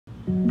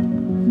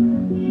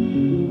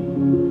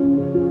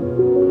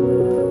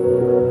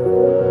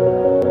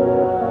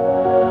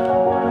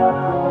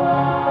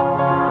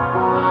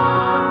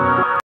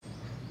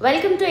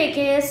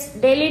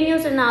AKS Daily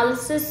News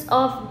Analysis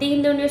of the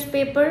Hindu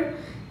newspaper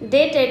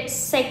dated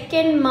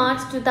 2nd March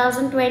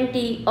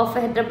 2020 of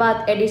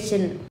Hyderabad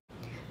edition.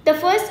 The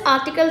first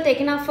article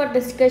taken up for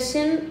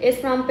discussion is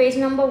from page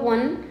number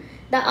 1.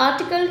 The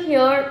article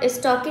here is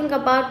talking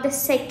about the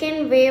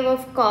second wave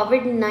of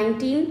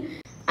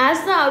COVID-19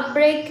 as the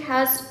outbreak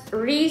has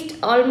reached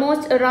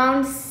almost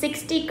around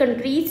 60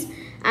 countries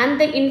and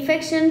the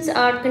infections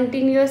are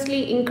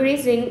continuously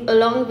increasing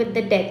along with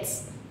the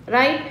deaths,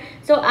 right?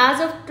 So as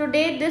of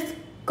today, this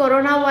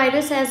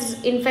coronavirus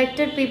has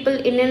infected people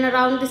in and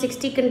around the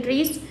 60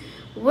 countries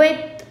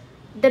with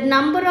the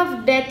number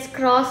of deaths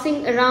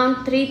crossing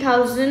around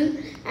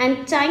 3,000,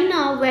 and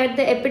China, where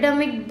the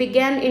epidemic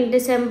began in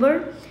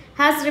December,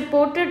 has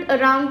reported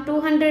around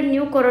 200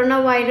 new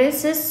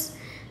coronaviruses,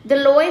 the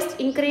lowest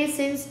increase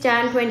since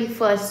Jan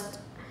 21st.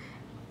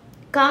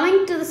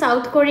 Coming to the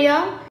South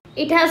Korea,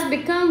 it has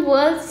become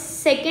world's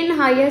second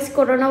highest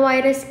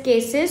coronavirus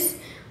cases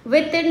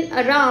within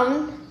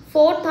around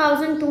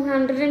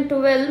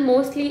 4,212,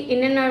 mostly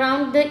in and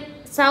around the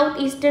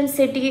southeastern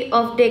city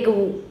of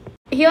Daegu.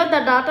 Here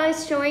the data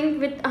is showing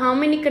with how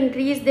many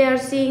countries they are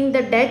seeing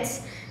the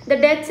deaths. The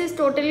deaths is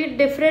totally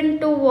different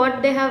to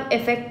what they have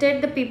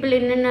affected the people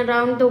in and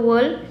around the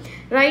world.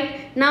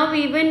 Right now,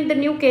 even the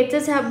new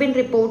cases have been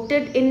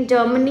reported in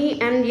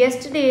Germany, and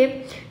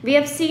yesterday we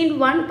have seen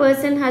one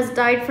person has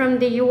died from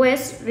the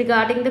US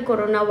regarding the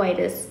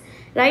coronavirus.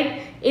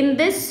 Right, in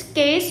this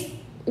case,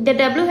 the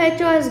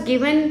WHO has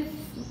given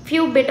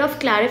few bit of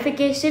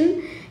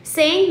clarification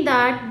saying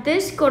that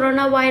this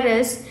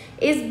coronavirus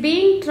is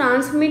being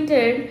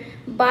transmitted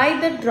by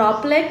the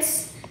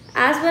droplets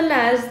as well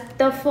as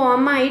the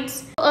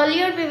fomites.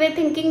 Earlier we were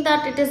thinking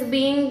that it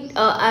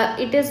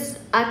is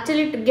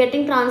actually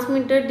getting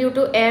transmitted due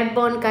to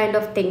airborne kind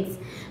of things,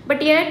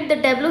 but yet the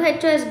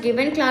WHO has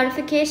given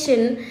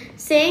clarification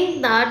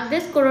saying that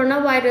this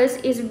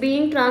coronavirus is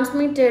being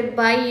transmitted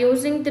by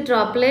using the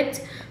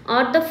droplets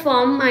or the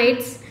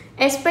fomites,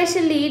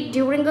 especially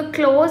during a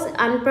close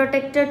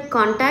unprotected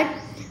contact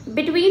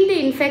between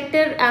the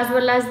infected as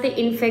well as the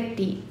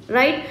infectee,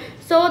 right?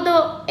 So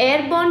the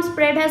airborne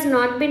spread has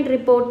not been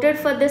reported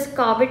for this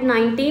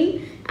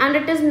COVID-19 and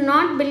it is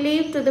not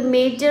believed to the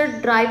major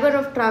driver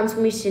of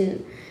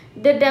transmission.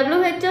 The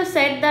WHO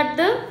said that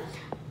the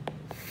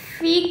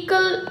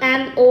fecal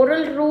and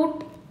oral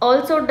route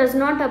also does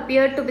not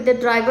appear to be the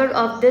driver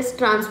of this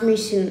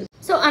transmission.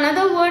 So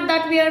another word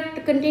that we are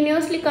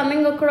continuously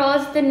coming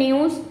across the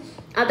news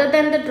other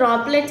than the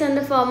droplets and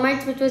the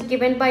fomites which was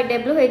given by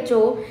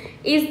WHO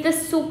is the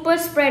super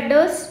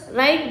spreaders,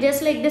 right?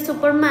 Just like the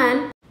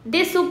Superman.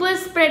 These super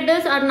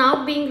spreaders are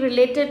now being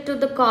related to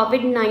the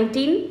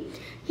COVID-19.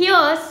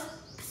 Here,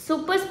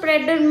 super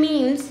spreader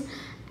means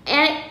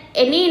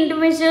any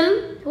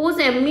individual whose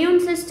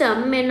immune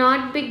system may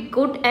not be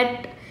good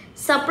at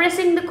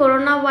suppressing the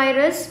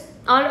coronavirus,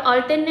 or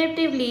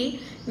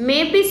alternatively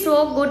may be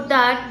so good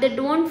that they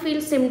don't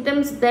feel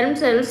symptoms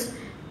themselves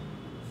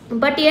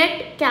but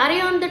yet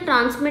carry on the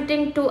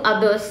transmitting to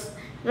others,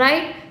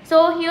 right?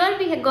 So here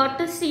we have got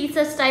to see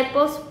such type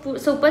of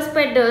super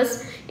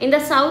spreaders in the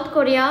South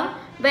Korea,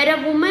 where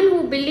a woman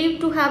who believed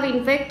to have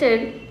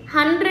infected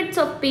hundreds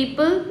of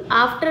people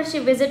after she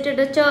visited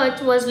a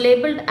church was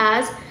labeled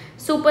as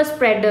super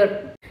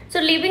spreader. So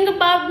leaving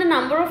about the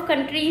number of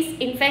countries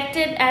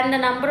infected and the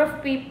number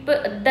of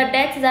people, the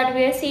deaths that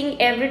we are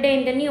seeing every day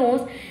in the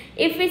news,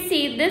 if we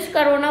see this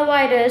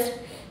coronavirus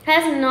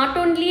has not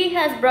only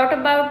has brought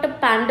about a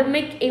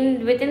pandemic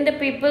within the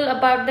people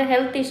about the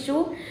health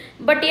issue,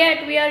 but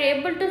yet we are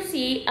able to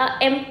see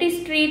empty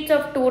streets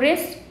of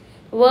tourists,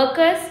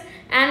 workers,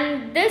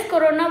 and this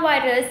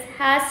coronavirus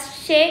has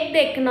shaken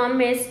the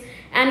economies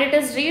and it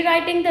is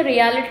rewriting the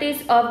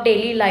realities of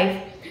daily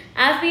life.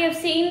 As we have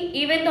seen,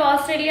 even the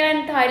Australia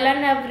and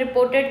Thailand have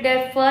reported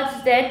their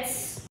first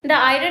deaths. The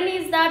irony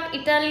is that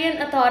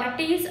Italian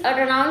authorities are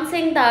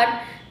announcing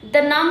that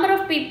the number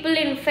of people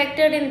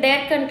infected in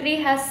their country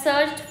has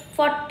surged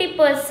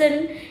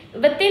 40%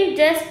 within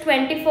just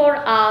 24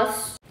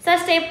 hours.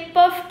 Such type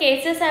of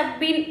cases have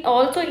been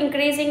also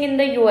increasing in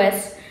the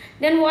US.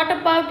 Then what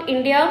about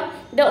India?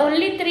 The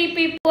only 3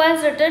 people who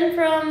has returned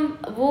from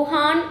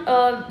Wuhan,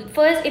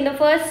 in the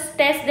first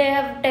test they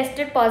have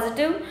tested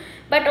positive,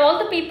 but all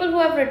the people who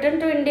have returned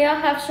to India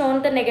have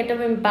shown the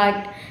negative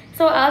impact.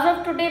 So as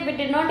of today, we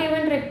did not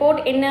even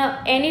report in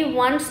any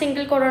one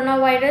single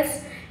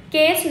coronavirus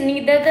case,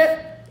 neither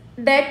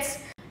the deaths.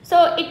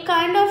 So it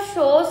kind of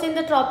shows in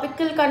the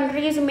tropical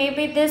countries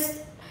maybe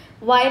this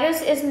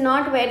virus is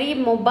not very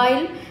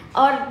mobile,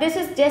 or this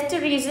is just a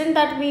reason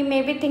that we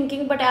may be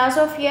thinking, but as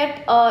of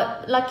yet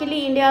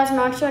luckily India has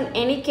not shown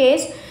any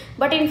case.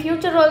 But in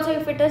future also,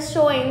 if it is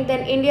showing,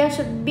 then India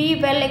should be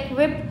well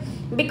equipped,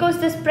 because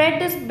the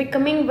spread is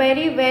becoming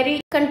very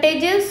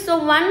contagious.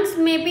 So once,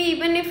 maybe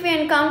even if we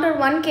encounter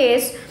one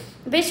case,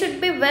 we should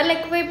be well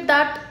equipped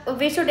that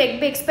we should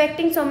be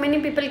expecting so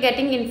many people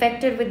getting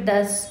infected with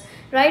this,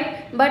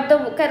 right? But the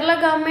Kerala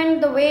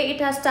government, the way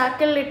it has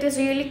tackled it is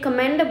really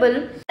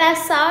commendable. As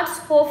such,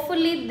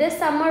 hopefully this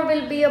summer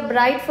will be a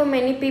bright for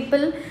many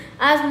people,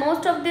 as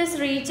most of these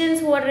regions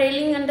who are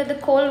railing under the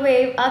cold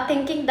wave are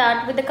thinking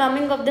that with the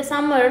coming of the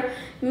summer,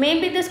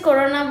 maybe this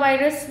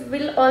coronavirus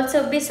will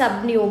also be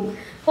subdued.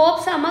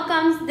 Hope summer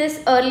comes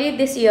this early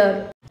this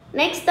year.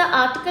 Next, the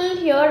article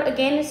here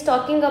again is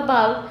talking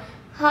about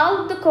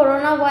how the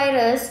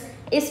coronavirus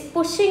is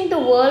pushing the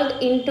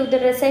world into the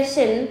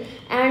recession,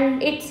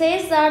 and it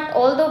says that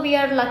although we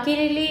are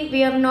luckily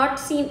we have not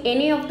seen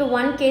any of the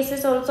one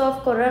cases also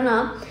of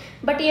corona,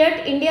 but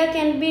yet India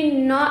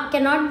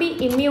cannot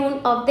be immune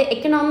of the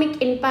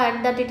economic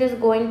impact that it is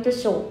going to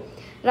show,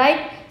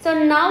 right?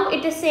 So now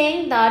it is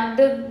saying that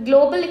the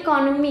global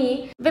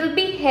economy will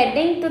be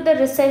heading to the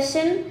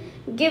recession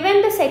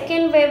given the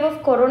second wave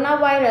of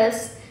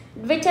coronavirus,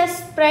 which has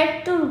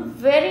spread to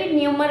very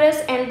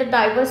numerous and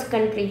diverse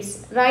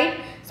countries, right?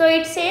 So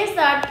it says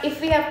that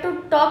if we have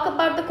to talk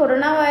about the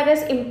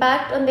coronavirus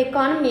impact on the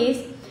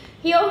economies,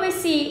 here we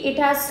see it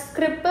has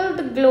crippled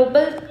the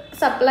global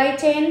supply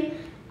chain,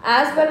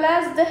 as well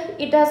as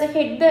it has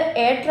hit the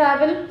air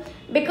travel,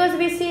 because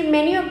we see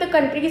many of the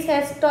countries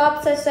have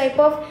stopped such type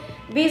of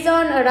visa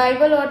on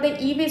arrival or the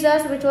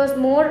e-visas, which was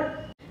more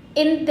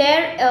in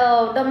their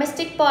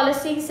domestic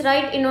policies,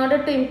 right, in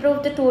order to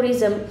improve the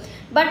tourism.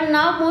 But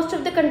now most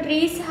of the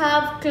countries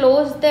have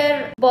closed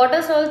their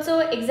borders also.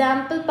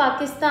 Example,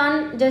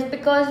 Pakistan, just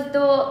because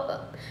the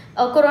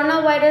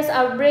coronavirus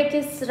outbreak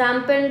is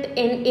rampant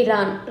in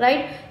Iran,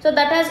 right? So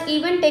that has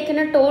even taken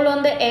a toll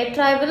on the air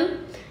travel,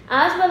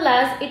 as well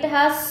as it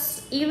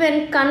has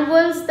even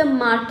convulsed the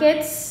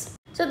markets.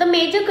 So the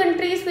major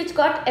countries which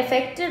got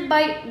affected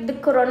by the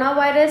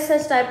coronavirus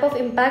such type of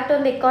impact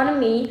on the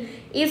economy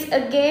is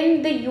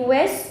again the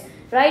US,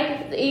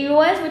 right? The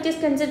US, which is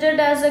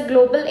considered as a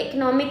global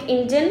economic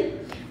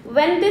engine,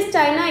 when this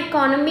China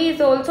economy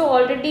is also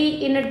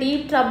already in a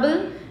deep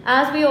trouble.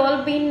 As we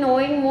all been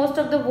knowing, most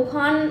of the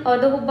Wuhan or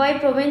the Hubei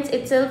province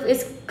itself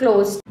is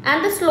closed,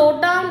 and the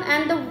slowdown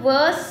and the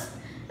worst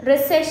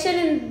recession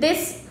in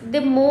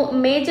the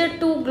major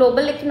two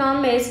global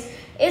economies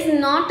is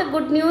not a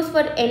good news for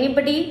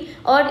anybody.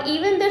 Or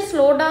even the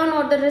slowdown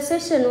or the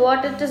recession,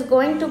 what it is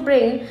going to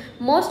bring,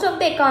 most of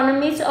the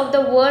economies of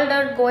the world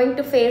are going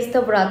to face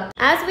the brunt.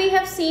 As we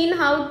have seen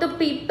how the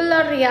people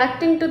are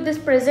reacting to this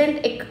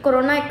present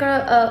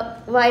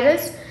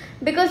virus,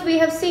 because we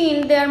have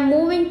seen they are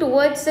moving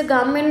towards the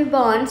government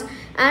bonds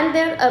and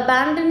they are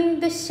abandoning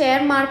the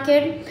share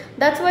market.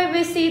 That's why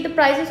we see the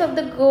prices of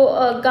the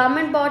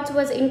government bonds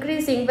was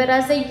increasing,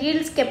 whereas the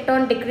yields kept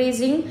on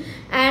decreasing.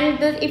 And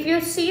if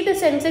you see the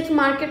Sensex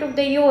market of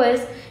the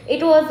US,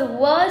 it was the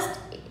worst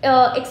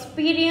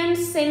experience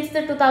since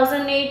the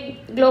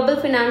 2008 global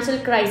financial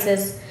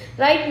crisis,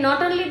 right?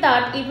 Not only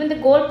that, even the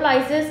gold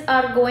prices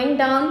are going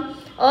down.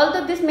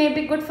 Although this may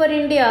be good for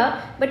India,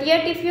 but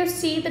yet if you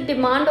see the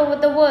demand over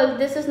the world,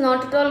 this is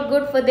not at all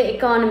good for the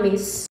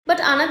economies. But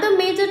another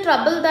major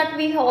trouble that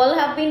we all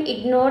have been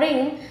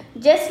ignoring,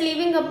 just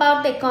leaving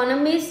about the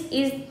economies,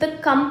 is the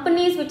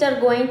companies which are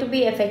going to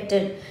be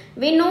affected.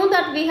 We know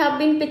that we have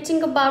been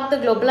pitching about the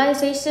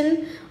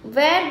globalization,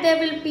 where there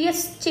will be a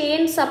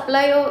chain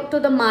supply to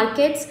the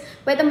markets,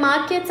 where the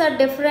markets are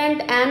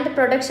different and the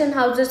production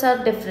houses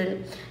are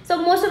different.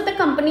 So most of the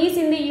companies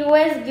in the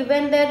US,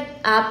 given that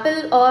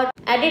Apple or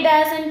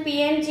Adidas and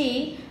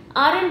P&G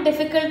are in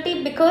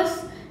difficulty,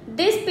 because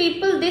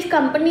these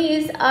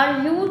companies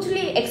are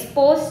hugely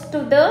exposed to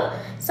the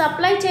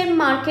supply chain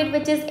market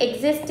which is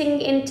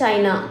existing in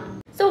China.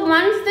 So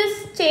once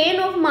this chain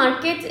of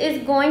markets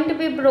is going to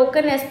be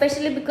broken,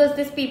 especially because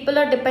these people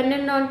are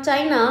dependent on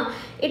China,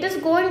 it is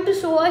going to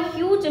show a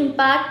huge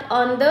impact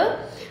on the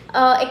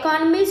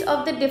economies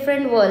of the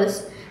different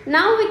worlds.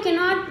 Now we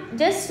cannot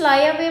just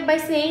sly away by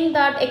saying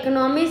that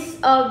economies,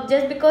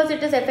 just because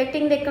it is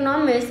affecting the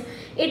economies,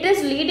 it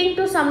is leading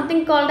to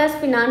something called as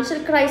financial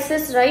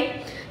crisis,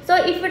 right? So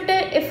if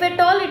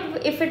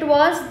it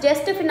was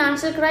just a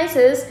financial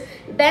crisis,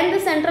 then the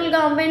central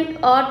government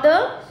or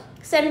the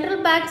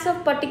central banks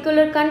of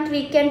particular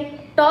country can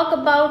talk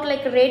about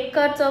like rate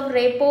cuts of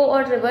repo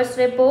or reverse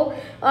repo,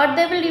 or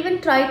they will even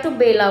try to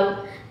bail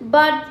out.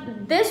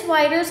 But this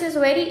virus is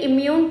very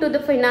immune to the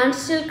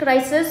financial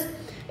crisis.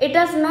 It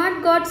has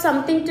not got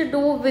something to do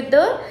with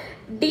the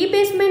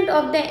debasement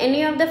of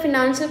any of the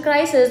financial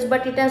crisis,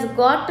 but it has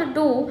got to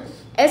do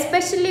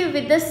especially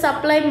with the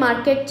supply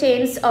market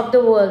chains of the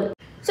world.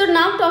 So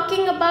now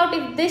talking about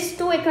if these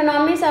two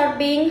economies are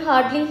being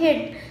hardly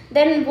hit,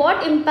 then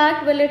what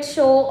impact will it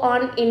show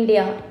on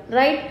India,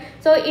 right?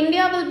 So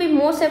India will be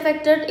most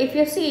affected. If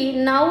you see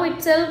now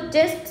itself,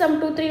 just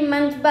some 2-3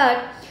 months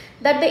back,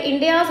 that the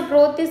India's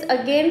growth is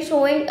again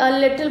showing a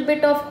little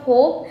bit of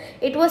hope.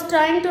 It was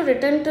trying to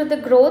return to the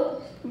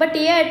growth, but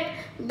yet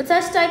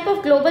such type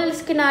of global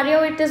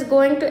scenario, it is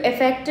going to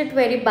affect it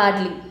very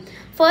badly.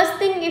 First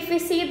thing, if we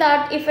see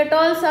that if at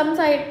all some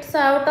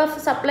sort of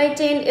supply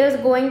chain is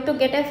going to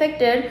get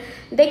affected,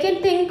 they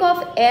can think of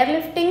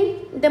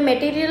airlifting the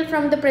material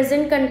from the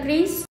present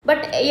countries.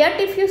 But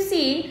yet if you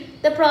see,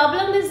 the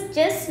problem is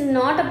just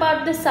not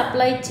about the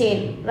supply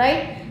chain,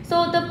 right?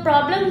 So the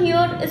problem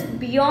here is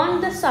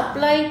beyond the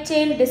supply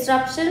chain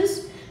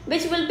disruptions,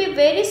 which will be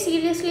very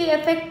seriously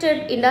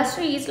affected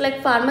industries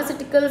like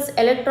pharmaceuticals,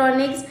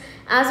 electronics,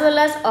 as well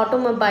as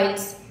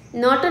automobiles.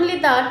 Not only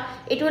that,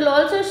 it will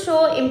also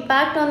show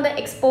impact on the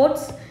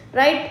exports,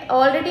 right?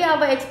 Already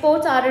our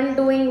exports aren't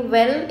doing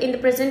well in the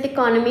present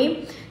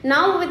economy.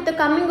 Now with the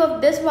coming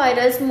of this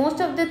virus, most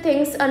of the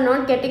things are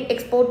not getting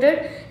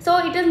exported.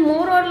 So it is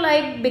more or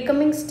like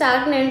becoming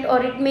stagnant,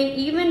 or it may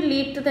even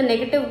lead to the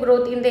negative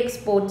growth in the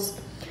exports.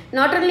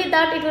 Not only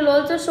that, it will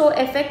also show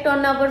effect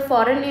on our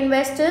foreign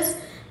investors.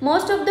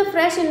 Most of the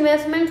fresh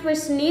investments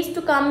which needs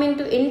to come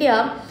into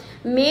India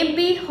may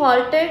be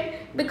halted,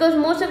 because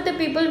most of the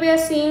people we are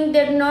seeing,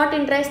 they're not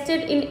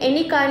interested in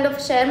any kind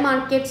of share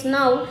markets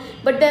now,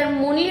 but they're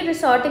only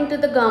resorting to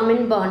the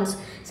government bonds.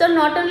 So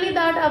not only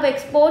that, our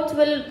exports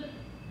will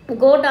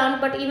go down,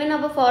 but even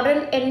our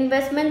foreign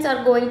investments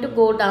are going to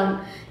go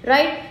down,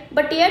 right?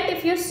 But yet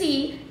if you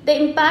see, the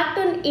impact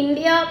on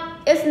India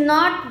is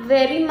not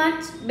very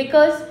much,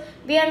 because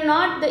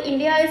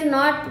India is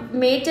not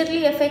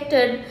majorly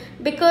affected,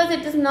 because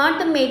it is not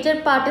the major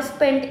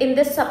participant in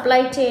this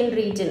supply chain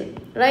region,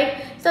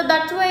 right? So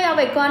that's why our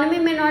economy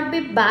may not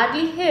be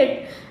badly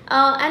hit.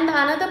 And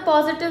another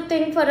positive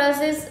thing for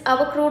us is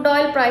our crude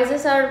oil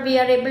prices we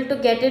are able to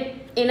get it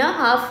in a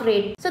half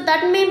rate. So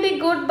that may be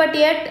good, but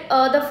yet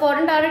the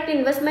foreign direct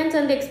investments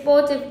and the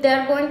exports, if they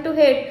are going to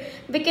hit,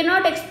 we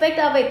cannot expect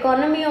our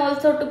economy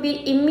also to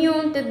be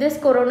immune to this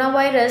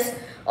coronavirus.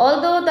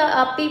 Although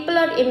the people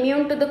are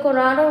immune to the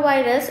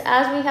coronavirus,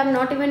 as we have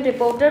not even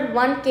reported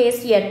one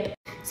case yet.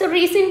 So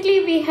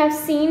recently we have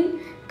seen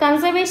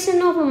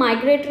Conservation of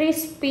Migratory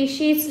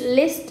Species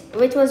list,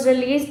 which was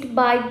released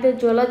by the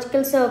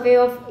Geological Survey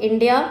of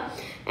India,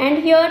 and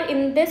here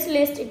in this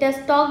list it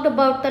has talked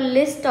about the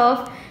list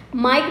of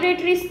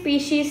migratory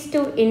species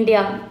to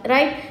India,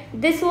 right?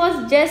 This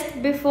was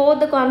just before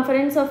the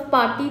conference of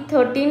Party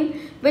 13,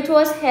 which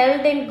was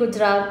held in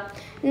Gujarat.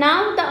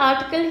 Now the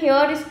article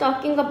here is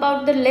talking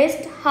about the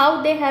list,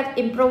 how they have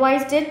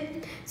improvised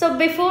it. So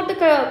before the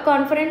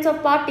conference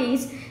of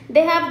parties,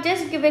 they have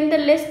just given the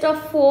list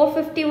of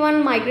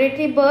 451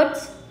 migratory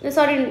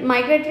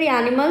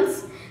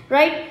animals,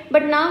 right?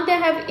 But now they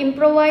have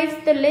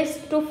improvised the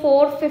list to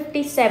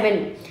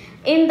 457.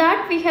 In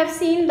that we have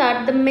seen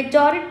that the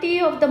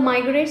majority of the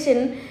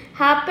migration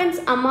happens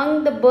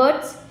among the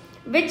birds,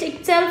 which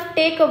itself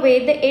take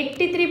away the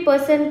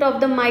 83% of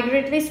the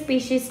migratory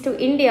species to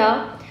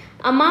India,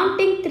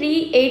 amounting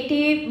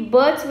 380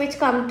 birds which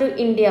come to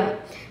India.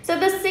 So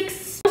the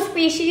 6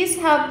 species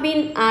have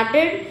been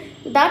added.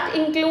 That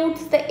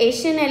includes the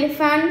Asian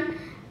elephant,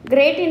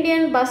 Great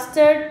Indian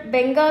bustard,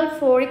 Bengal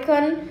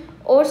phoenicon,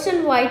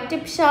 ocean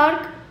white-tip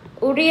shark,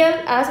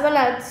 Uriel, as well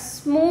as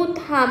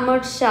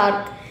smooth-hammered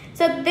shark.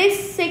 So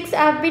these 6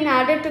 have been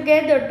added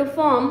together to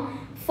form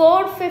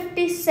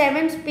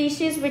 457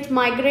 species which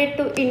migrate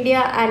to India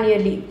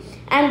annually.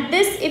 And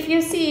this, if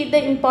you see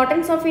the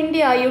importance of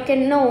India, you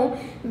can know,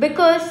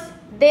 because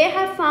they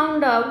have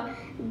found out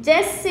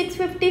just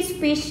 650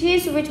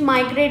 species which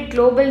migrate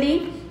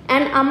globally,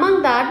 and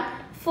among that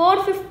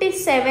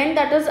 457,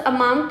 that is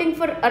amounting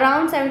for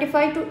around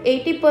 75 to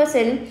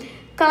 80%,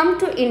 come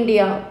to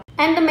India,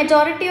 and the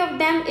majority of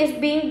them is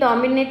being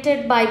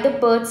dominated by the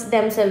birds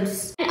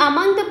themselves. And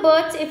among the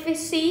birds, if we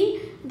see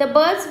the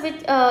birds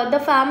which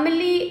the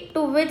family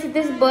to which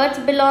these birds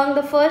belong,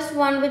 the first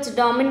one which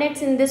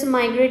dominates in this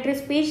migratory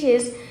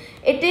species,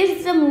 it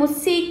is the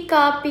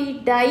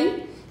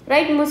Musicapidae,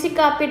 right?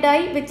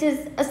 Musicapidae, which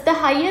is the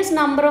highest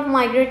number of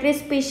migratory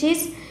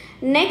species.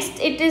 Next,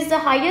 it is the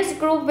highest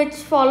group which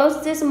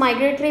follows this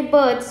migratory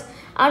birds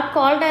are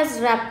called as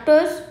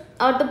raptors,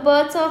 or the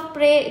birds of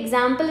prey.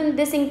 Example in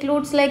this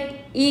includes like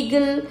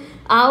eagle,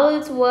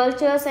 owls,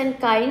 vultures and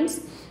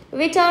kinds,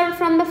 which are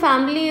from the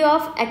family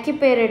of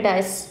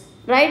Acaipiridae,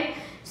 right?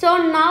 So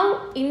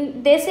now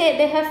they say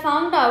they have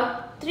found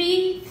out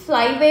 3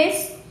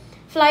 flyways.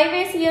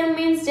 Flyways here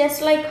means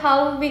just like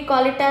how we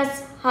call it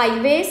as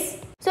highways.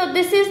 So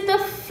this is the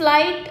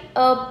flight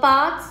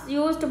paths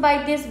used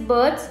by these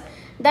birds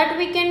that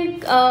we can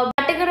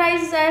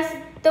categorize as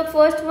the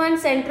first one,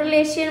 Central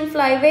Asian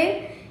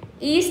flyway,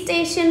 East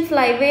Asian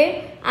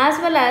flyway, as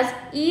well as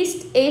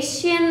East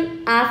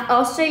Asian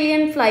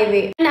Australian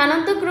flyway. And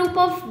another group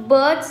of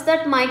birds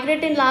that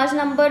migrate in large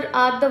number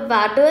are the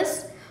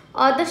waders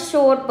or the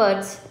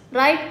shorebirds,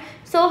 right?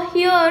 So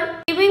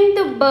here, giving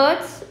the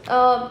birds,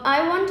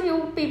 I want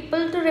you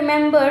people to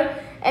remember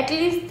at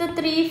least the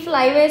 3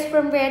 flyways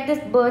from where these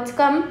birds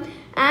come,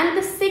 and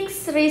the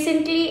 6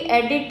 recently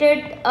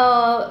edited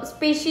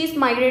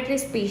migratory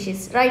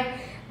species, right?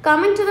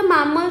 Coming to the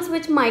mammals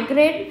which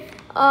migrate,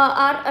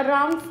 are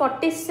around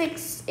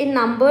 46 in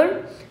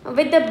number,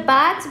 with the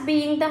bats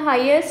being the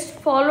highest,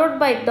 followed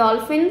by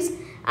dolphins,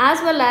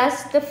 as well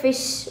as the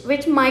fish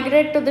which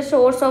migrate to the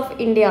shores of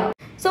India.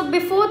 So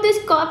before this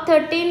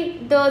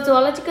COP13, the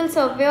Zoological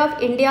Survey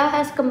of India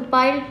has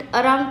compiled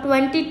around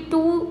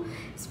 22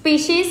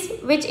 species,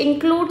 which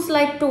includes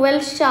like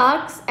 12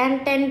 sharks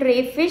and 10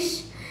 ray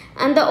fish,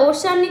 and the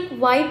oceanic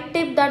white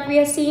tip that we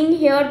are seeing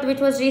here, which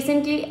was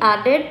recently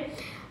added,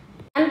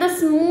 and the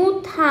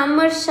smooth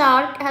hammer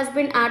shark has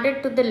been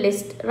added to the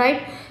list,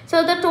 right?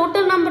 So the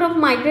total number of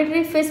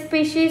migratory fish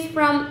species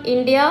from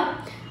India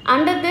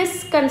under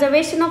this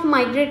conservation of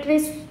migratory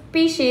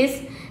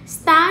species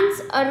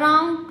stands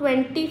around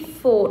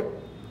 24,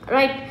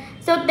 right?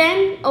 So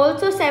then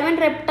also 7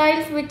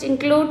 reptiles, which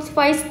includes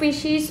 5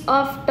 species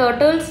of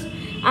turtles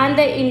and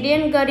the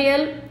Indian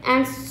gharial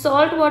and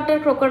saltwater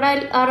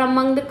crocodile are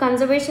among the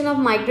conservation of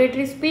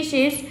migratory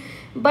species.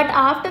 But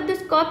after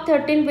this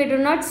COP13, we do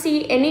not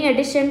see any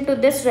addition to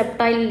this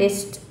reptile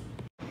list.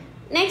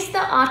 Next,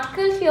 the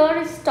article here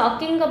is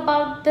talking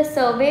about the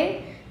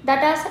survey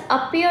that has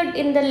appeared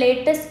in the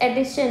latest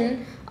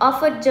edition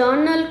of a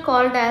journal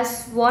called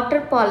as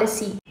Water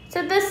Policy.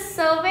 So this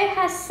survey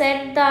has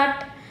said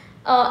that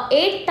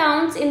 8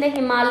 towns in the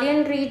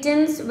Himalayan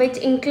regions, which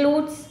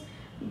includes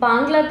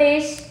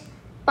Bangladesh,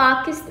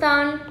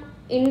 Pakistan,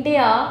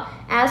 India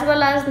as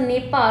well as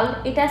Nepal,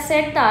 it has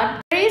said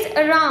that there is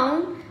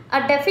around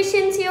a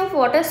deficiency of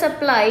water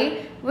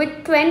supply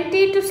with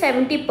 20 to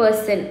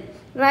 70%,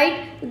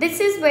 right? This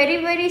is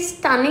very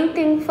stunning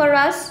thing for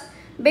us,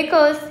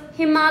 because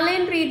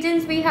Himalayan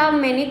regions we have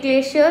many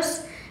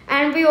glaciers,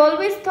 and we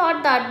always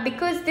thought that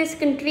because these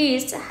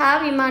countries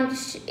have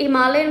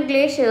Himalayan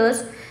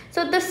glaciers,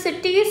 so the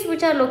cities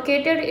which are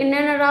located in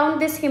and around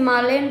these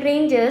Himalayan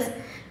ranges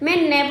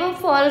may never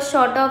fall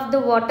short of the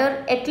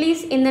water, at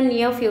least in the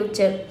near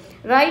future,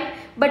 right?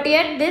 But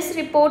yet this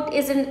report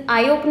is an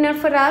eye-opener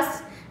for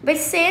us, which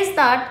says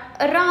that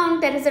around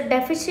there is a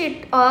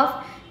deficit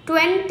of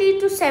 20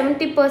 to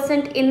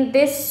 70% in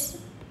these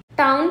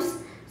towns.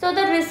 So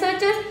the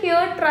researchers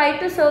here try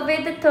to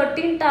survey the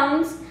 13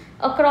 towns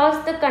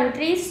across the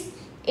countries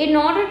in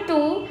order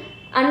to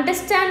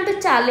understand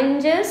the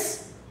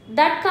challenges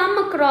that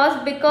come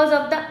across because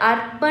of the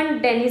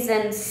urban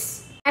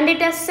denizens. And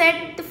it has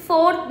said the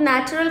 4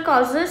 natural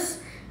causes,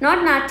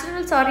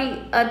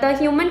 the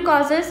human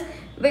causes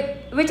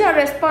which are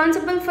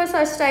responsible for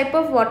such type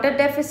of water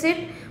deficit.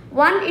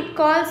 One, it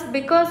calls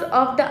because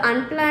of the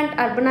unplanned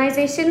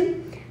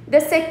urbanization. The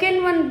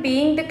second one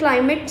being the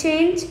climate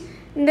change.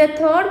 The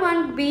third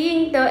one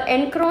being the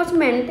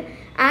encroachment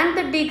and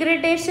the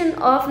degradation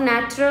of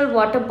natural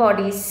water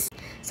bodies.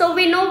 So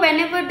we know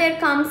whenever there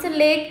comes a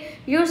lake,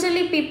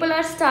 usually people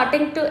are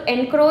starting to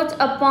encroach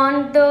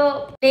upon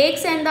the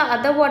lakes and the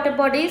other water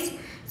bodies.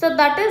 So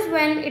that is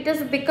when it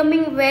is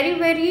becoming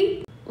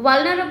very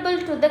vulnerable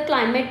to the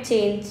climate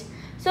change.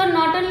 So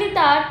not only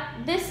that,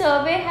 this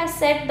survey has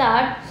said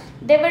that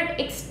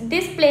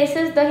these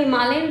places, the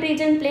Himalayan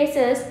region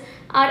places,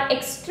 are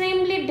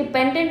extremely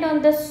dependent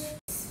on the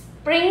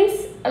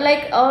springs,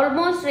 like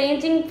almost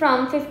ranging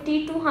from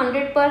 50 to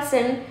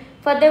 100%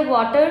 for their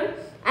water,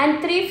 and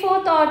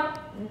 3/4 of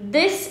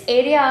these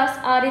areas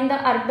are in the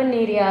urban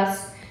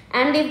areas.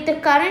 And if the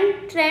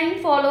current trend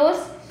follows,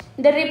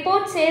 the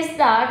report says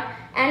that,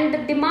 and the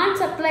demand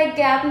supply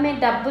gap may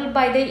double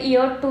by the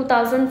year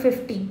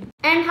 2050.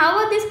 And how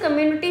are these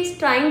communities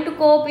trying to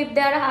cope if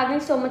they are having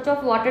so much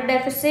of water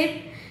deficit?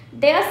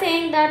 They are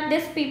saying that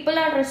these people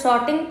are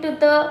resorting to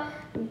the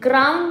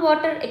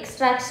groundwater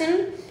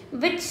extraction,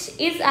 which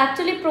is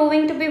actually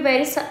proving to be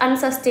very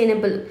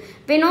unsustainable.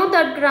 We know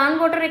that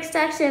groundwater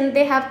extraction,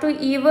 they have to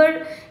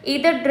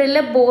either drill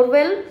a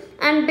borewell,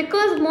 and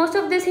because most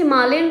of these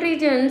Himalayan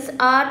regions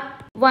are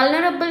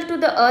vulnerable to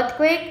the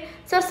earthquake,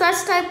 so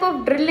such type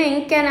of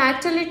drilling can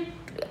actually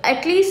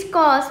at least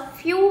cause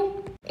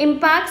few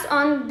impacts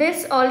on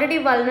this already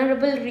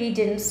vulnerable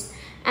regions.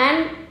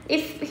 And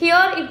if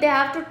they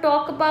have to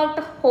talk about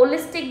the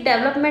holistic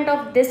development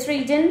of these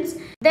regions,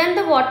 then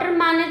the water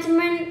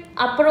management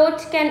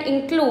approach can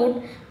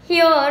include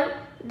here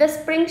the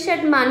spring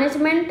shed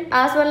management,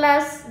 as well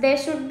as there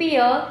should be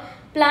a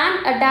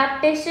planned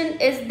adaptation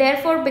is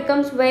therefore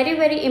becomes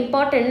very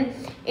important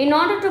in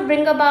order to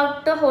bring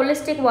about the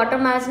holistic water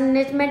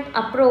management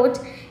approach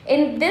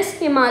in this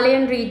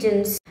Himalayan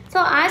regions.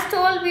 So as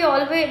told, we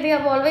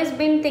have always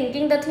been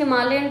thinking that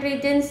Himalayan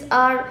regions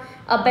are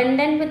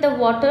abundant with the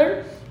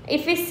water.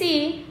 If we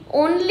see,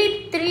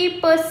 only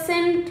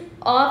 3%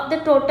 of the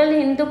total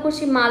Hindu Kush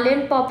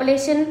Himalayan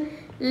population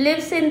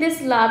lives in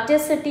these larger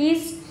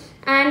cities,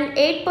 and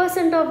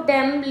 8% of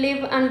them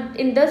live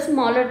in the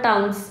smaller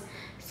towns.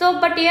 So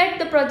but yet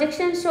the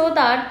projections show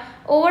that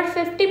over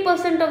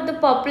 50% of the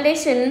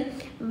population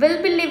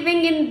will be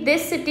living in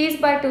these cities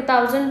by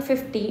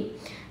 2050,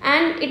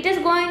 and it is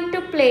going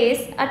to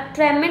place a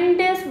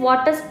tremendous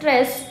water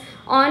stress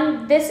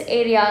on these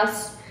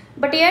areas.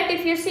 But yet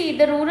if you see,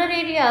 the rural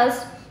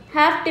areas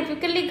have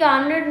typically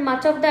garnered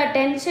much of the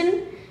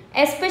attention,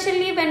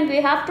 especially when we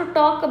have to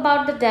talk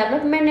about the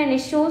development and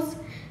issues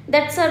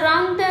that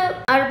surround the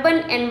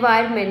urban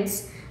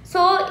environments.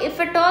 So if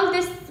at all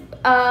this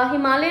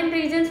Himalayan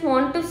regions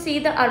want to see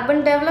the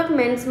urban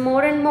developments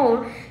more and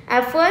more,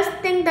 a first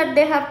thing that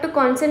they have to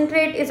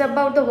concentrate is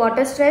about the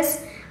water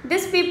stress.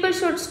 These people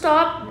should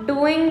stop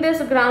doing this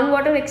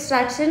groundwater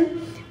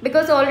extraction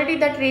because already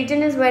that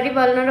region is very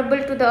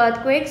vulnerable to the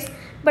earthquakes,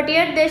 but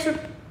yet they should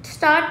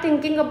start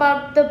thinking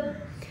about the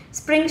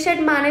spring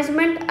shed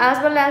management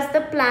as well as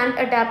the plant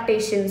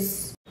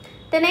adaptations.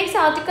 The next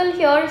article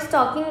here is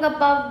talking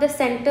about the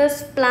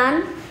center's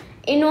plan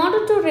in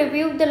order to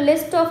review the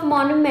list of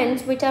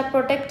monuments which are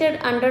protected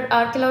under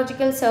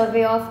Archaeological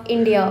Survey of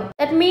India.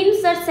 That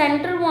means that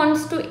center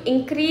wants to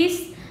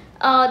increase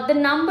the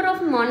number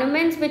of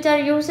monuments which are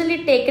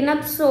usually taken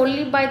up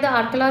solely by the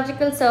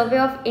Archaeological Survey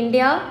of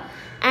India.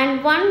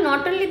 And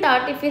not only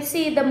that, if you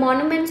see, the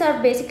monuments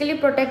are basically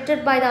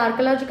protected by the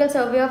Archaeological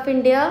Survey of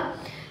India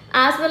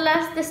as well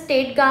as the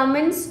state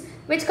governments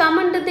which come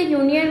under the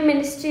Union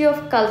Ministry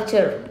of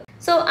Culture.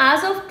 So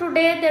as of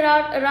today, there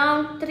are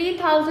around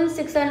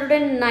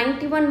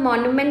 3,691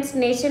 monuments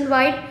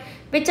nationwide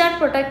which are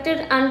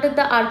protected under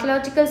the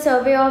Archaeological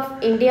Survey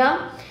of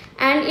India.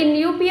 And in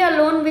UP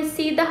alone, we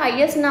see the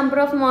highest number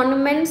of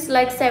monuments,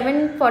 like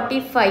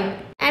 745.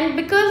 And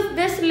because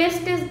this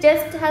list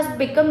has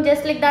become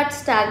just like that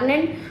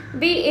stagnant,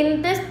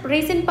 in this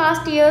recent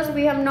past years,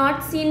 we have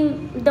not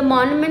seen the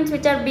monuments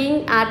which are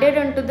being added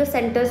onto the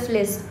center's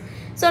list.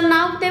 So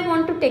now they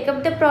want to take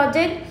up the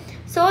project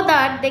so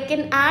that they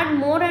can add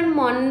more and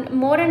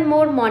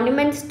more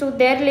monuments to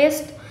their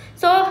list.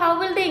 So how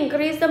will they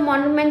increase the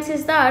monuments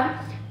is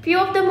that few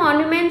of the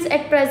monuments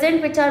at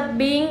present which are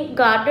being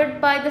guarded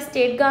by the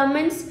state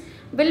governments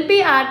will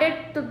be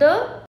added to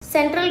the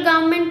central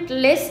government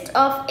list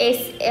of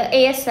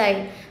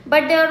ASI.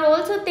 But they are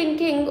also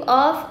thinking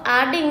of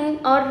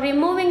adding or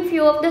removing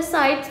few of the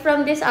sites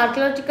from this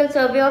Archaeological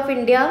Survey of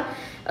India,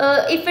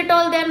 if at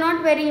all they are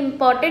not very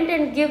important,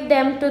 and give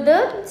them to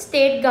the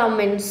state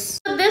governments.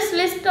 So this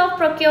list of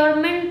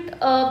procurement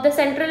of the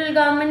central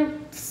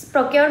government's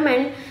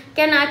procurement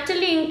can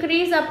actually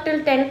increase up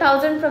till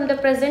 10,000 from the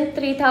present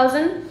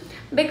 3,000,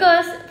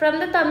 because from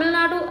the Tamil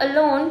Nadu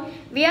alone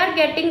we are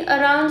getting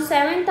around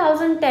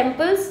 7,000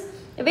 temples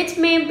which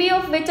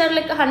are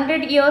like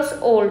 100 years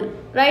old,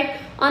 right?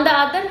 On the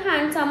other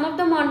hand, some of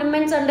the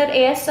monuments under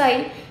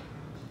ASI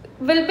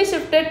will be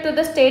shifted to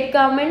the state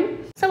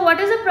government. So what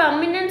is the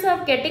prominence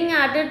of getting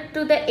added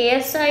to the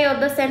ASI or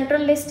the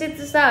central list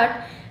is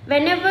that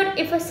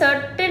if a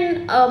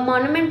certain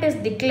monument is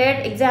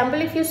declared,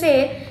 example, if you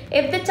say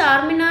if the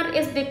Charminar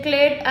is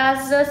declared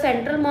as a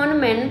central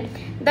monument,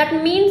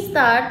 that means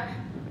that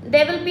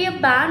there will be a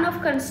ban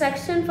of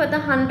construction for the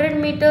 100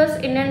 meters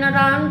in and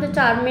around the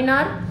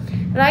Charminar,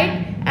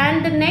 right?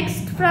 And the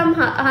next from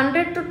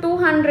 100 to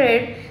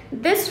 200,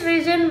 this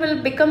region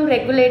will become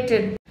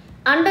regulated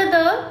under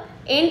the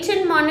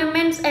Ancient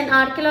Monuments and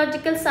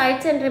Archaeological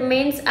Sites and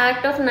Remains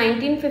Act of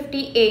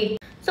 1958.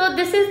 So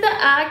this is the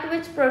act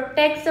which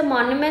protects the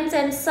monuments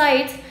and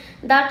sites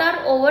that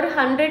are over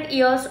 100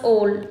 years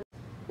old.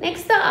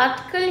 Next, the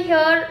article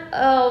here,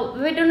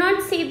 we do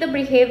not see the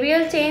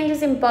behavioral change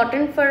is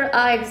important for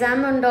our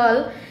exam and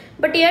all,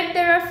 but yet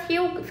there are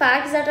few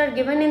facts that are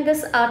given in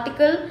this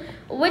article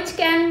which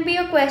can be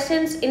a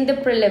questions in the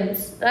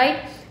prelims,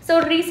 right?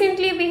 So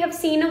recently we have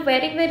seen a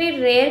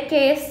very rare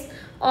case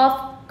of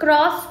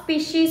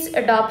cross-species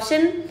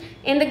adoption.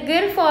 In the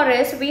Gir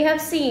forest, we have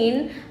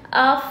seen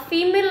a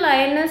female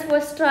lioness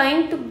was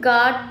trying to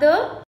guard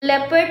the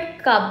leopard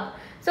cub.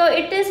 So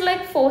it is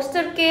like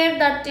foster care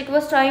that it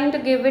was trying to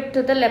give it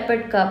to the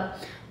leopard cub.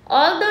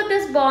 Although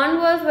this bond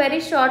was very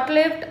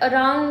short-lived,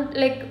 around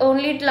like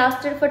only it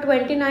lasted for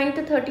 29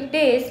 to 30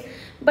 days,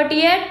 but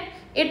yet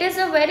it is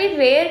a very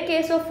rare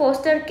case of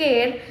foster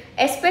care,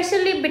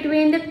 especially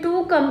between the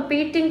two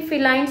competing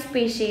feline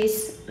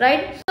species,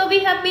 right? So we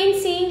have been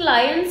seeing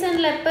lions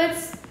and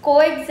leopards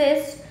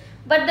coexist,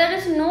 but there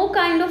is no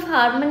kind of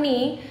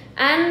harmony,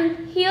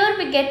 and here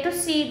we get to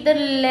see the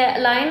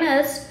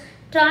lioness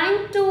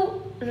trying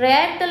to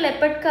rear the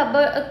leopard cub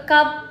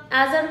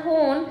as her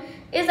own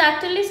is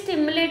actually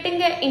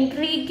stimulating an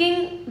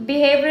intriguing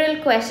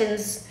behavioral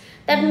questions.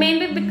 That may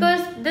be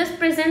because this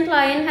present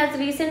lion has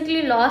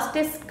recently lost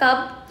his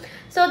cub,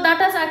 so that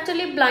has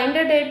actually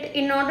blinded it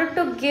in order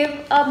to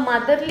give a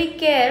motherly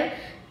care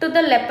to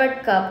the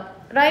leopard cub,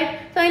 right?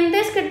 So in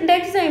this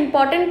context, the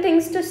important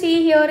things to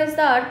see here is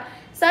that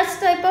such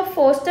type of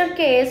foster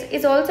care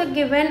is also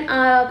given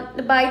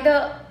by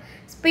the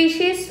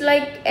species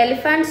like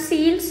elephant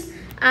seals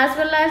as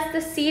well as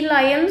the sea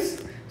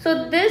lions.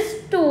 So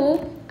these two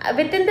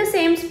within the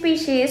same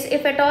species,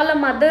 if at all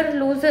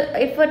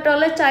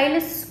a child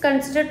is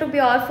considered to be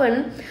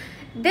orphan,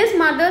 these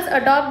mothers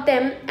adopt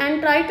them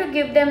and try to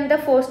give them the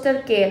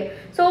foster care.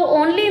 So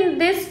only in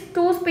these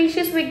two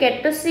species we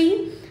get to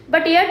see,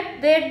 but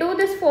yet they do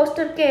this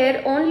foster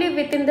care only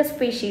within the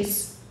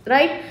species,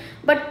 right?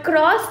 But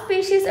cross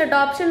species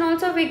adoption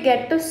also we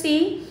get to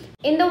see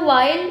in the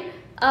wild.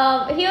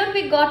 Here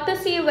we got to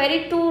see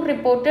very two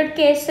reported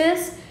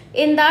cases,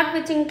 in that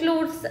which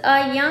includes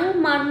a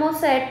young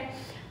marmoset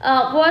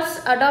was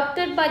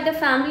adopted by the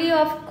family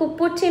of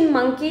capuchin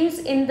monkeys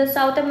in the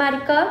South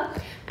America,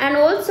 and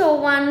also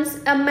once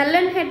a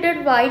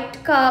melon-headed white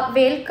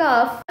whale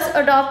calf was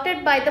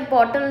adopted by the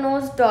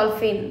bottlenose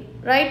dolphin,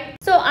 right?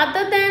 So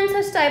other than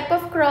such type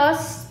of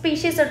cross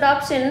species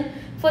adoption,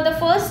 for the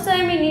first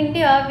time in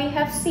India we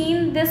have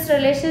seen this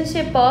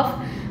relationship of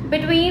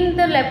between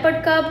the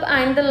leopard cub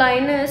and the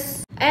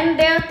lioness, and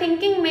they are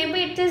thinking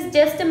maybe it is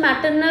just the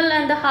maternal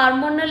and the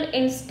hormonal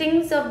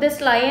instincts of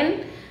this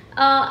lion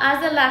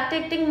as a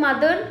lactating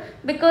mother,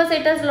 because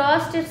it has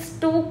lost its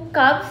two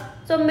cubs.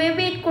 So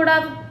maybe it could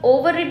have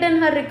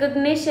overridden her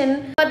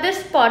recognition for this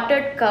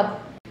spotted cub.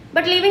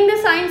 But leaving the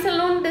science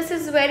alone, this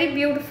is very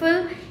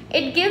beautiful.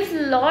 It gives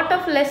lot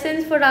of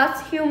lessons for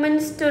us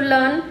humans to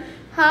learn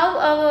how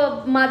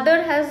our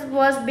mother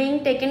was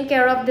being taken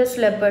care of this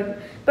leopard.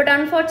 But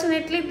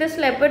unfortunately this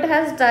leopard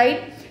has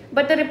died.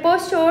 But the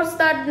report shows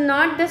that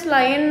not this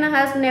lion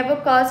has never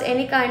caused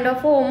any kind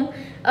of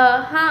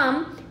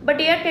harm, but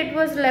yet it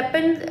was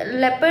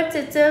leopards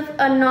itself,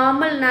 a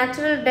normal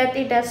natural death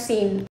it has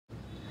seen.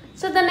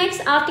 So the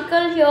next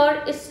article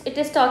here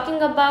is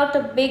talking about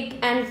a big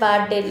and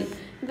bad deal.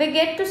 We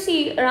get to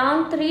see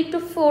around 3 to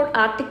 4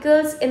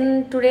 articles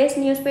in today's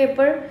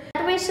newspaper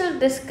that we shall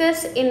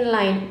discuss in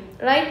line,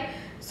 right?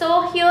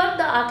 So here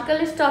the article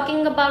is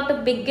talking about a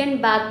big and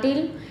bad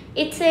deal.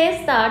 It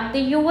says that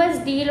the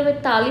US deal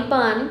with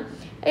Taliban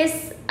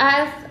has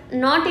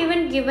not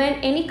even given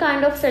any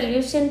kind of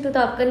solution to the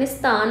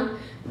Afghanistan,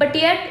 but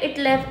yet it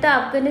left the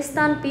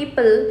Afghanistan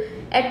people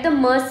at the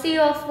mercy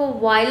of a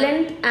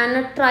violent and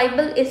a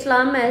tribal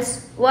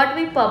Islamists, what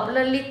we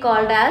popularly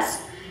called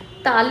as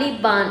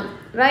Taliban,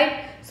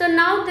 right? So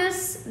now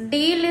this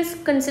deal is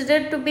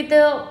considered to be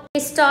the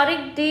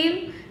historic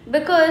deal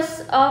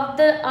because of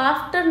the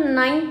after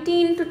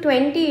 19 to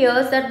 20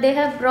 years that they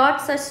have brought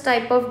such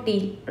type of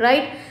deal,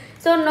 right?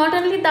 So not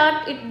only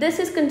that, this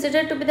is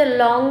considered to be the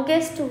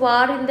longest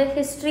war in the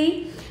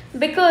history,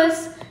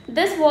 because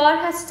this war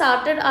has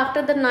started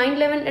after the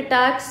 9/11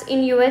 attacks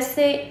in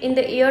USA in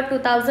the year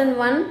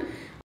 2001.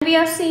 We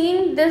are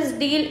seeing this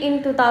deal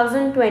in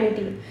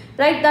 2020,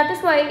 right? That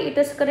is why it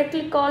is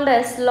correctly called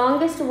as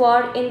longest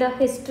war in the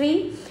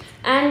history.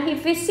 And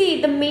if we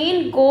see, the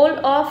main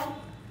goal of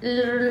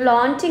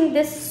launching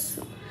this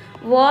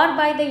war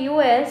by the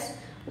US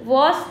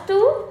was to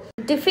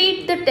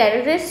defeat the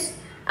terrorists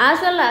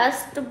as well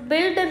as to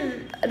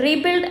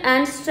rebuild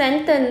and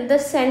strengthen the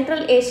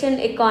Central Asian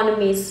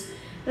economies,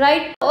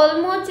 right?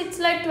 Almost it's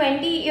like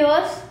 20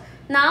 years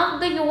now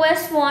the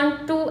US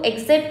want to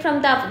exit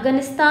from the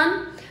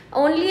Afghanistan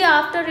only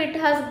after it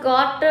has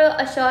got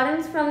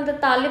assurance from the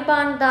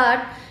Taliban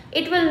that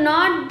it will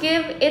not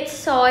give its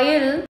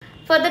soil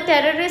for the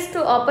terrorists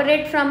to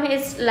operate from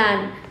its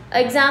land.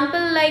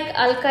 Example like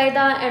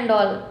Al-Qaeda and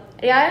all,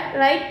 yeah,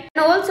 right?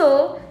 And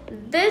also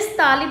this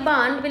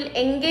Taliban will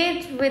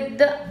engage with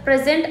the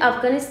present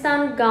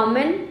Afghanistan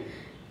government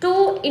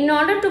in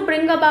order to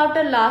bring about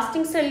a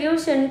lasting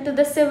solution to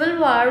the civil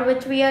war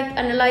which we are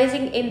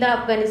analyzing in the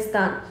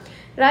Afghanistan,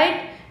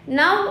 right?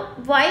 Now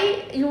why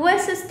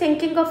US is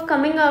thinking of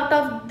coming out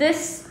of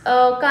this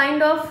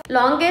kind of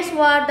longest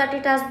war that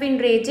it has been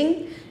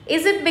raging?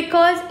 Is it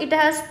because it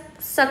has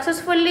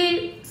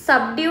successfully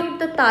subdued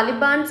the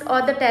Taliban's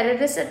or the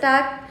terrorist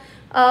attack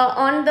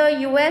on the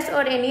US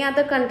or any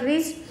other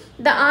countries?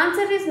 The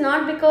answer is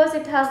not because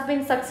it has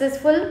been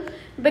successful,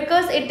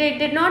 because it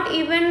did not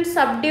even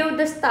subdue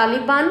this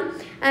Taliban,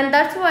 and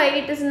that's why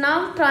it is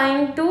now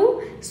trying to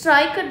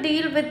strike a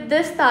deal with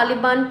this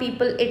Taliban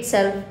people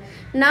itself.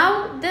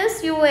 Now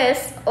this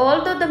US,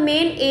 although the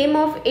main aim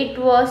of it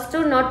was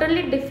to not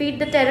only defeat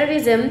the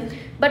terrorism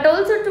but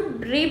also to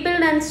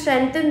rebuild and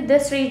strengthen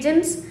these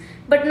regions,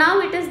 but now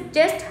it is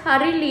just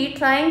hurriedly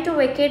trying to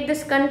vacate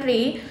this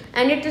country,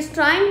 and it is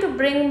trying to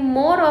bring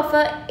more of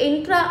a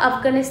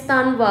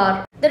intra-Afghanistan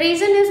war. The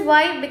reason is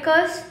why,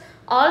 because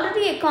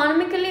already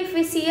economically if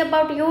we see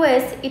about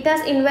US, it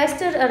has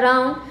invested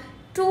around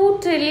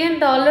 $2 trillion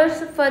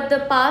for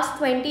the past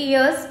 20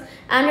 years,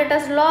 and it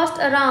has lost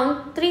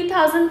around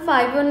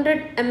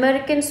 3,500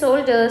 American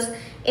soldiers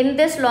in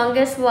this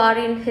longest war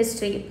in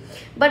history.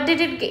 But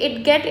did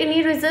it get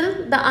any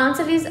result? The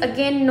answer is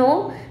again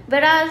no.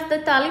 Whereas the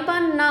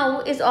Taliban now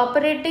is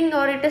operating,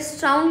 or it is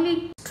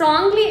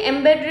strongly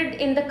embedded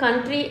in the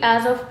country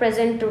as of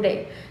present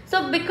today.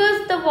 So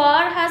because the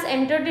war has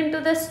entered into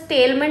the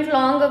stalemate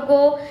long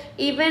ago,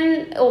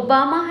 even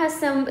Obama has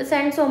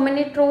sent so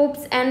many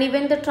troops, and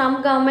even the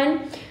Trump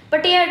government,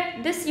 but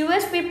yet this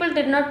US people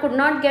could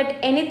not get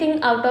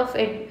anything out of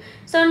it.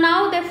 So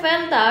now they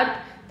felt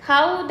that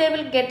how they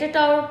will get it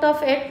out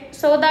of it,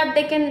 so that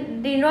they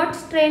do not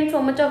strain so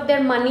much of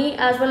their money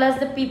as well as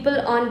the people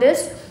on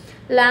this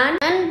land.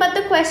 But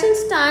the question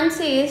stands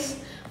is,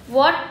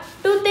 what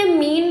do they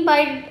mean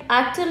by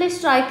actually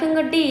striking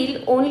a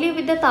deal only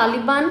with the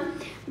Taliban?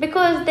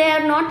 Because they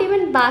are not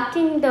even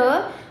backing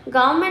the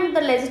government,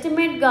 the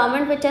legitimate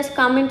government which has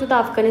come into the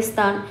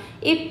Afghanistan.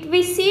 If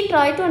we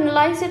try to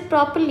analyze it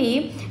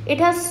properly, it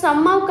has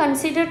somehow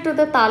considered to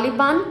the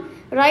Taliban,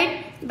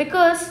 right?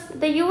 because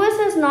the US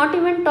has not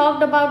even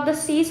talked about the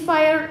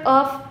ceasefire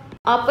of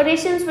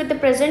operations with the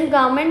present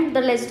government,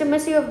 the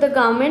legitimacy of the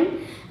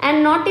government,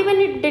 and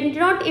it did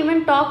not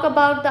even talk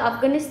about the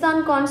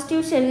Afghanistan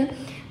constitution,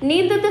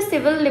 neither the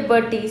civil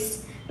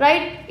liberties,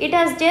 right? It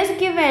has just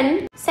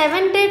given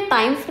 7-day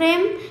time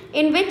frame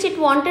in which it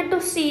wanted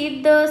to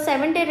see the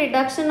 7-day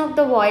reduction of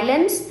the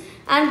violence,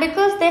 and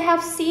because they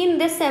have seen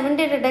this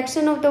 7-day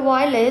reduction of the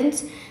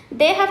violence,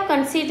 they have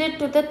conceded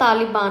to the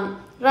Taliban,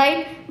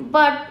 right?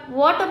 But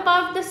what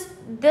about this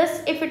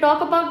if we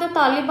talk about the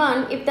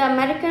Taliban, if the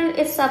American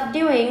is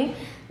subduing,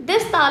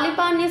 this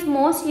Taliban is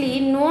mostly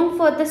known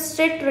for the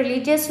strict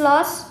religious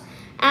laws,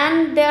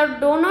 and they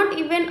do not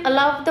even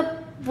allow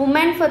the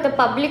women for the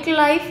public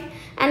life,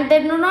 and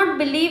they do not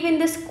believe in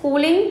the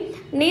schooling,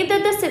 neither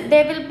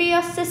there will be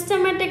a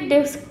systematic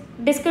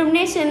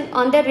discrimination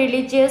on the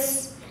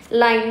religious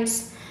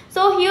lines.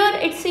 So here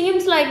it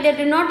seems like they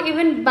do not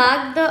even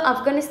back the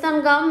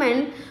Afghanistan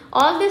government.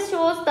 All this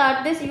shows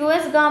that this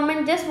US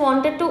government just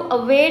wanted to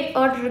evade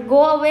or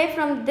go away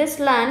from this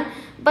land,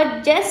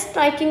 but just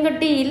striking a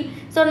deal.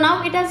 So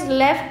now it has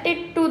left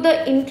it to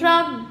the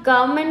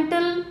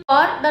intra-governmental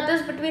war, that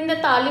is between the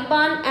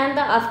Taliban and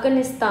the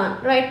Afghanistan,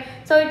 right?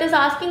 So it is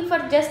asking for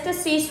just a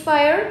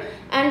ceasefire,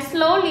 and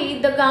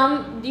slowly the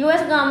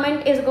US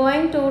government is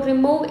going to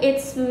remove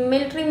its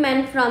military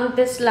men from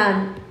this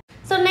land.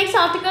 So next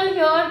article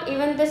here,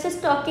 even this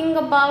is talking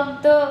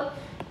about the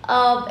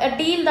a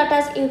deal that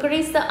has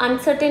increased the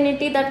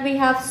uncertainty that we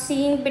have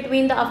seen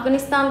between the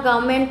Afghanistan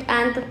government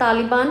and the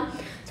Taliban.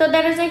 So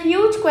there is a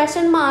huge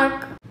question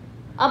mark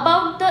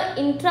about the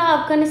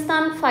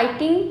intra-Afghanistan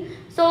fighting,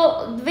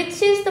 so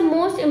which is the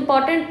most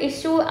important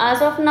issue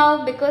as of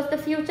now, because the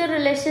future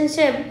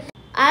relationship,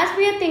 as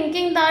we are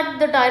thinking that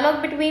the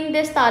dialogue between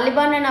this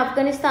Taliban and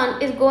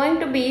Afghanistan is going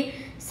to be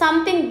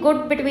something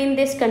good between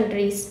these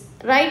countries,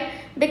 right?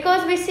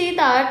 Because we see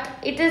that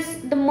it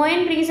is the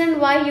main reason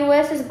why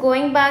US is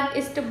going back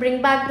is to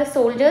bring back the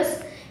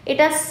soldiers. It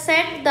has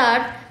said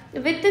that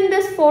within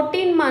this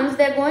 14 months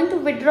they are going to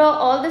withdraw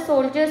all the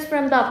soldiers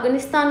from the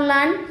Afghanistan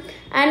land,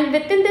 and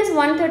within this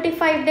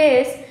 135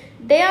 days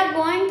they are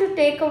going to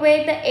take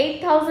away the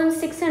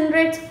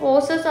 8,600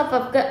 forces of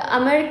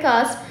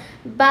America's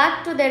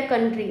back to their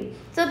country.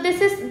 So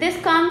this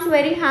comes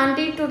very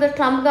handy to the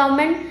Trump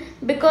government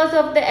because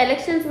of the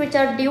elections which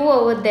are due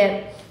over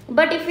there.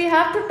 But if we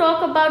have to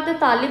talk about the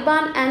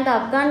Taliban and the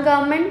Afghan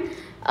government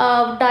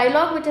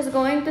dialogue, which is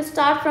going to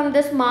start from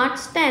this March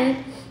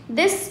 10th,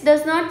 this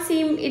does not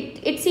seem,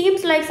 it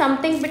seems like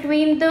something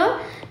between the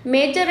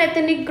major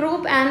ethnic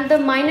group and the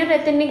minor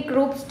ethnic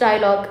groups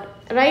dialogue,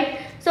 right?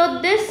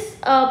 So this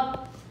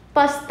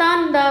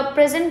Pashtun, the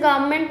present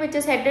government, which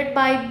is headed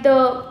by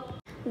the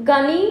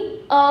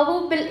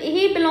Ghani,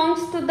 he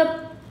belongs to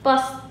the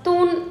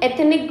Pashtun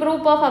ethnic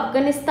group of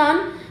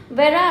Afghanistan,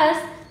 whereas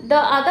the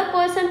other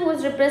person who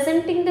is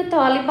representing the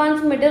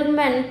Taliban's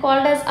middleman,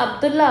 called as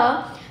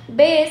Abdullah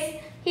Base,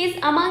 he is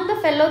among the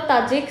fellow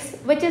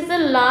Tajiks, which is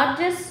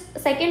the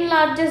second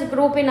largest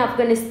group in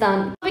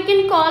Afghanistan. We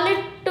can call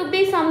it to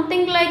be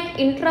something like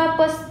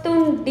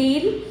intra-Pashtun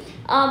deal,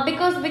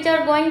 because which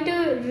are going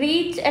to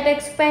reach at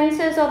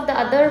expenses of the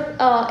other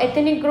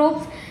ethnic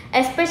groups.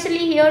 Especially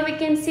here we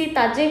can see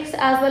Tajiks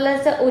as well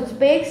as the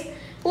Uzbeks,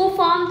 who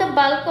formed the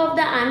bulk of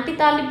the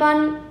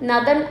anti-Taliban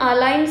Northern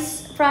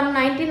Alliance from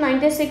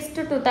 1996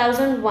 to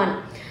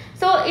 2001.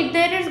 So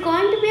there is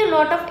going to be a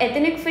lot of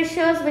ethnic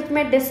fissures which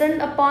may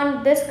descend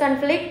upon this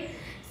conflict.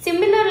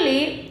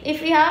 Similarly,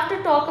 if we have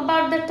to talk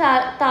about the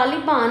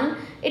Taliban,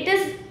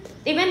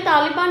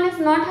 Taliban is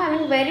not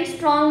having very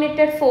strong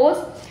knitted force.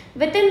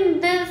 Within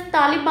this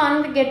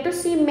Taliban, we get to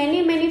see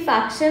many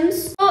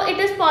factions. So it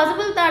is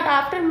possible that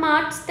after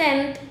March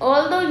 10th,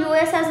 although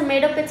US has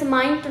made up its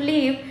mind to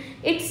leave,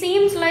 it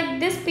seems like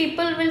these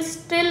people will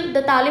still,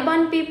 the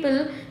Taliban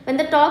people, when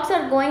the talks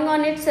are going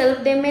on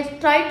itself, they may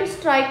try to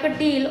strike a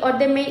deal, or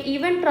they may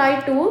even try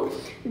to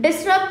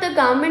disrupt the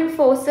government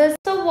forces.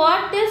 So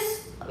what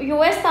this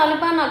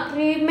US-Taliban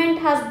agreement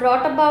has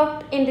brought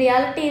about in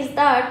reality is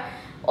that,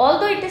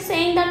 although it is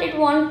saying that it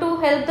wants to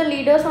help the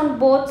leaders on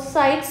both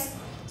sides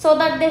so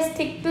that they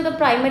stick to the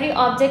primary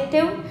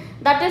objective,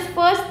 that is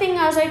first thing,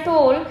 as I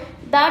told,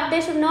 that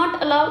they should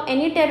not allow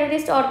any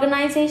terrorist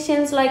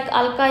organizations like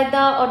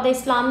Al-Qaeda or the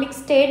Islamic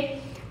State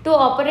to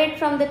operate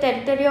from the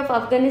territory of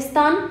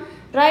Afghanistan,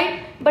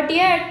 right? But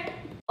yet,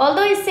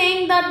 although he's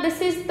saying that this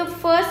is the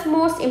first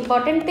most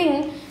important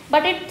thing,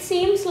 but it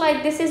seems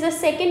like this is the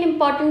second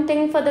important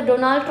thing for the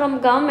Donald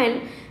Trump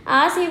government,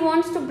 as he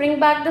wants to bring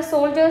back the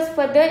soldiers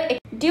for the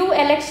due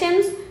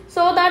elections,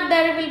 so that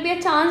there will be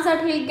a chance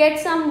that he'll get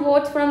some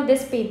votes from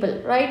these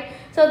people, right?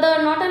 So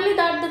not only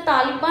that, the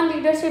Taliban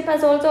leadership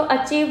has also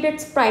achieved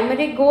its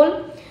primary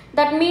goal.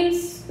 That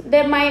means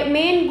the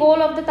main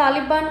goal of the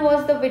Taliban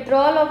was the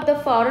withdrawal of the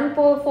foreign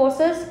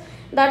forces.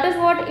 That is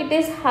what it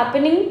is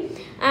happening,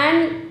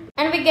 and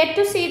we get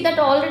to see that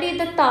already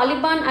the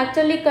Taliban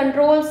actually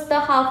controls the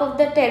half of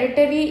the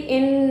territory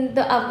in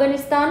the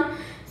Afghanistan.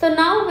 So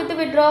now with the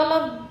withdrawal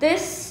of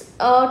this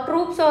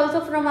troops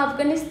also from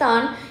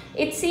Afghanistan,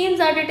 it seems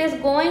that it is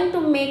going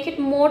to make it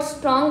more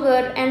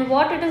stronger, and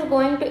what it is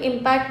going to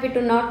impact we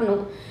do not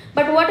know.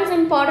 But what is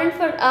important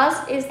for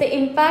us is the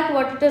impact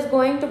what it is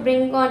going to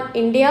bring on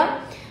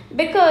India,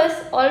 because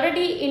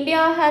already India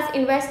has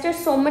invested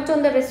so much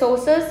on the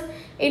resources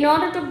in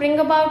order to bring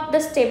about the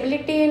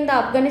stability in the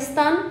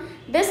Afghanistan.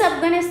 This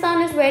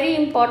Afghanistan is very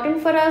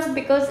important for us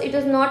because it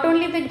is not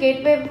only the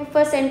gateway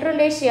for Central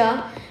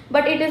Asia,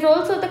 but it is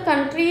also the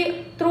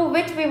country through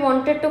which we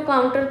wanted to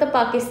counter the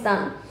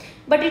Pakistan.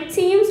 But it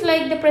seems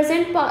like the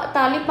present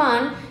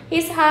Taliban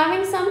is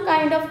having some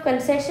kind of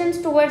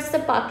concessions towards the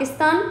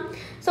Pakistan.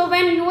 So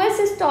when US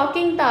is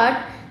talking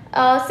that,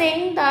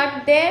 saying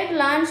that their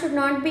land should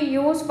not be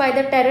used by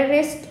the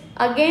terrorists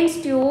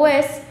against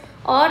US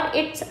or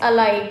its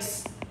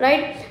allies,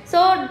 right?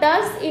 So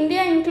does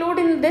India include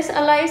in this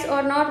allies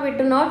or not, we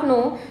do not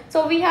know.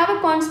 So we have a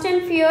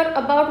constant fear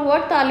about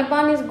what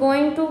Taliban is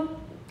going to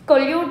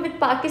collude with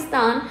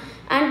Pakistan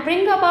and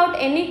bring about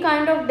any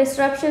kind of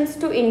disruptions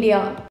to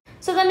India.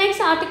 So the next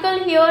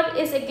article here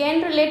is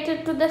again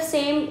related to the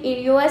same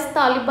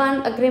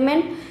US-Taliban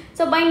agreement.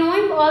 So by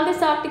knowing all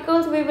these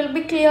articles, we will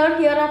be clear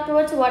here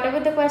afterwards whatever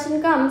the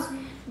question comes.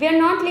 We are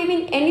not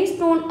leaving any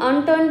stone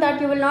unturned that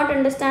you will not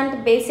understand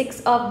the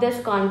basics of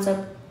this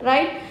concept,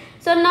 right?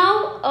 So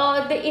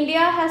now the India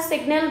has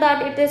signaled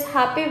that it is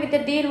happy with the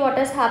deal what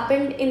has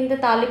happened in the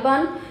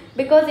Taliban,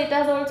 because it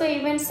has also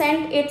even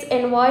sent its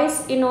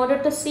envoys in order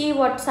to see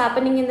what's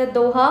happening in the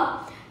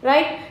Doha,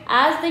 right?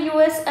 As the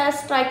US is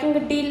striking a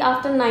deal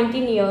after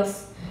 19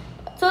 years.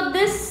 So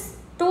this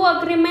two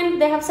agreement,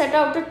 they have set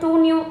out the two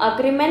new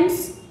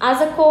agreements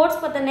as a course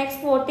for the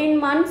next 14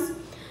 months,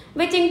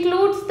 which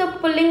includes the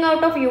pulling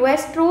out of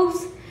US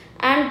troops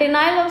and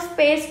denial of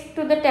space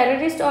to the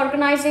terrorist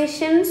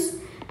organizations,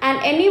 and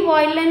any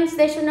violence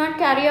they should not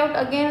carry out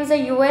against the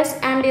US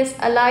and its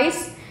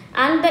allies,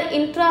 and the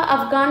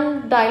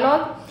intra-Afghan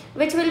dialogue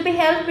which will be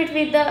held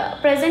between the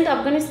present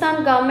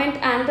Afghanistan government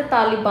and the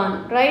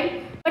Taliban,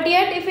 right? But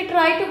yet if we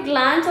try to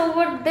glance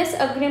over this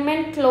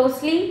agreement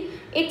closely,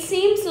 it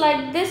seems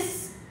like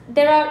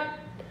there are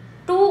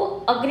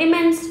two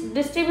agreements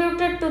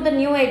distributed to the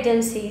new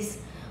agencies.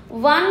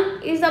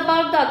 One is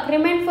about the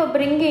agreement for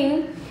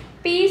bringing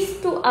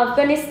peace to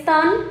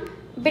Afghanistan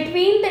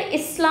between the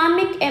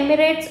Islamic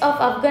Emirates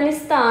of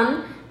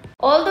Afghanistan.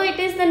 Although it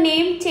is the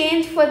name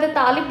change for the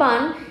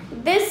Taliban,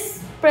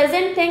 this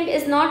present thing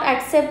is not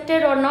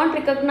accepted or not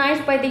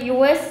recognized by the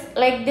US,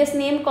 like this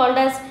name called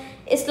as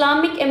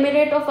Islamic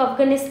Emirate of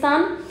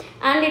Afghanistan,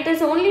 and it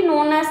is only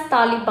known as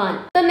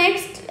Taliban. The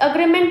next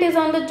agreement is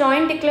on the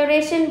joint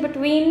declaration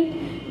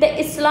between the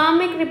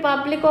Islamic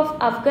Republic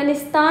of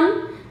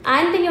Afghanistan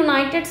and the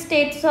United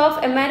States of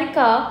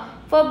America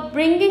for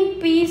bringing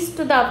peace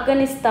to the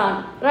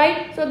Afghanistan,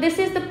 right? So this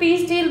is the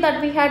peace deal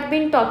that we had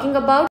been talking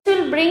about.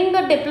 It will bring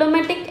the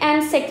diplomatic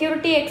and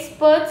security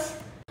experts.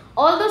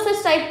 Although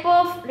such type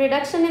of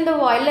reduction in the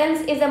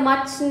violence is a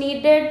much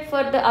needed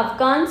for the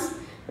Afghans,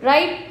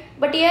 right?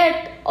 But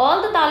yet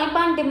all the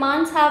Taliban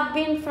demands have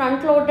been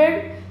front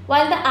loaded,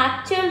 while the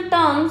actual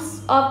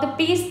terms of the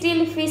peace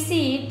deal, if we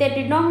see, they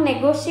did not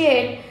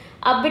negotiate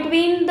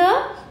between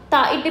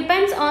it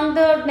depends on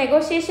the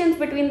negotiations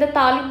between the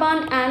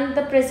Taliban and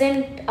the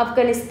present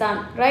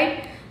Afghanistan,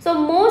 right? So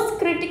most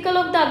critical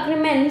of the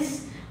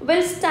agreements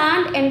will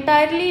stand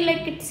entirely,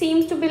 like it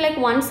seems to be like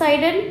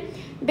one-sided,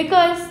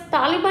 because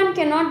Taliban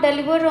cannot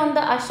deliver on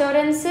the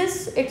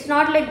assurances. It's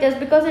not like just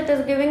because it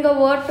is giving a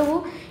word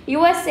to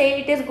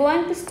USA, it is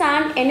going to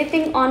stand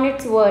anything on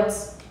its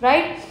words,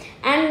 right?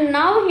 And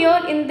now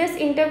here in this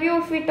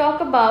interview, if we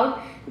talk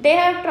about, they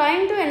are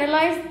trying to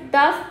analyze,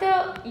 does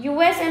the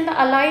US and the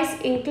allies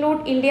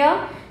include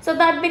India? So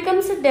that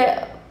becomes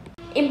an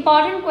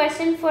important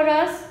question for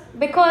us,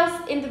 because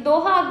in the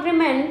Doha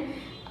agreement,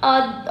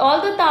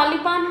 all the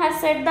Taliban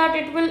has said that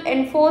it will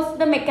enforce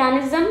the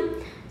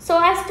mechanism so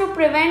as to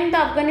prevent the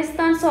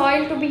Afghanistan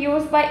soil to be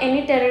used by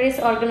any terrorist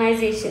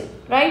organization,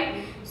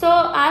 right? So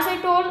as I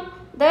told,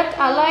 that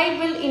ally,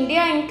 will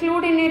India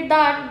include in it?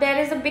 That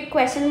there is a big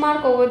question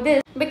mark over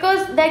this,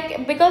 because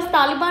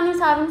Taliban is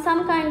having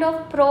some kind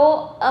of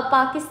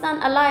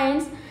pro-Pakistan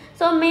alliance.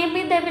 So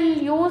maybe they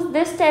will use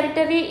this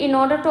territory in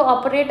order to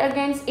operate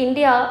against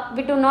India.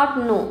 We do not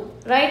know,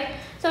 right?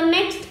 So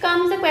next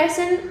comes the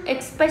question,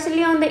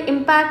 especially on the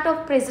impact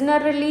of prisoner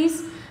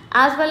release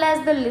as well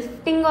as the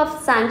lifting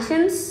of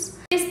sanctions.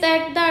 Is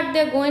that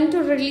they're going to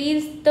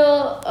release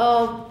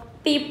the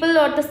people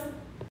or the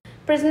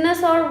prisoners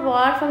of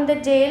war from the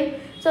jail.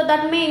 So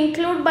that may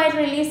include by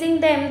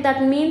releasing them,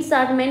 that means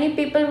that many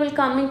people will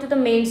come into the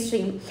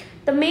mainstream.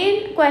 The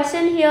main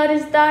question here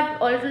is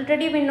that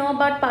already we know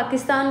about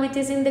Pakistan, which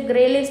is in the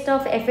grey list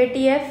of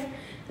FATF,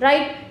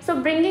 right?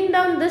 So bringing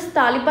down this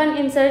Taliban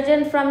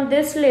insurgent from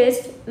this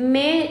list,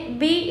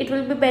 it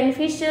will be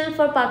beneficial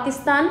for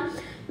Pakistan,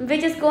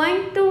 which is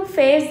going to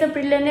face the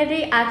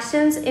preliminary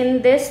actions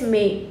in this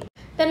May.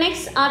 The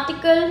next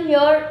article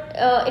here,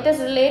 it is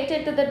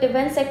related to the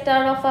defense sector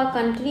of our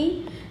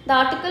country. The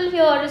article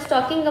here is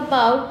talking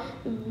about,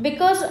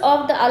 because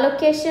of the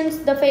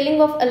allocations, the failing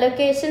of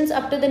allocations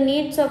up to the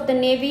needs of the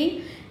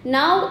Navy,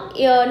 Now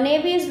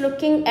Navy is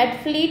looking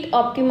at fleet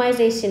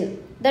optimization.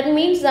 That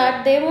means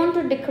that they want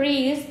to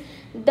decrease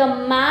the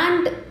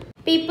manned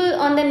people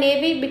on the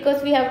Navy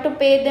because we have to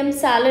pay them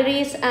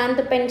salaries and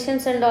the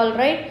pensions and all,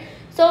 right?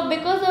 So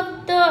because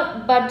of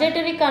the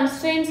budgetary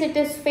constraints it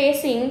is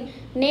facing,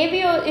 Navy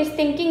is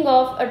thinking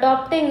of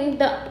adopting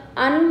the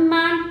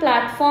unmanned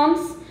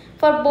platforms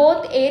for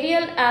both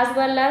aerial as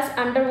well as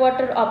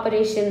underwater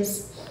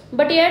operations.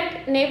 But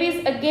yet Navy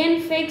is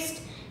again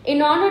fixed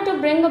in order to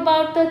bring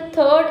about the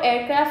third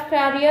aircraft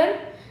carrier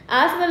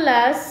as well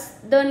as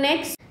the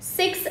next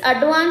 6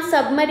 advanced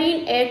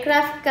submarine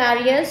aircraft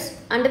carriers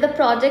under the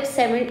project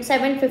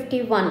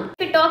 751.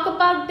 If we talk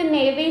about the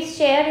Navy's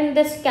share in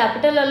this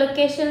capital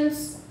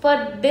allocations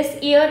for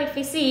this year, if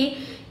we see,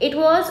 it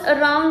was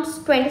around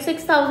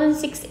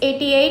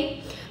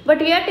 26,688.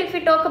 But yet if we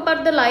talk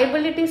about the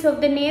liabilities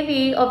of the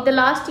Navy of the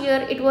last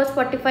year, it was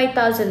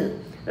 45,000,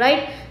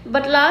 right?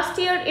 But last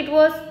year it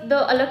was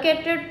the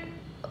allocated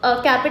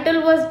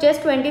capital was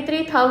just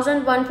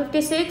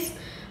 23,156,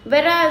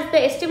 whereas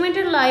the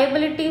estimated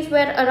liabilities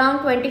were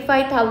around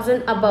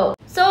 25,000 above.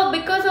 So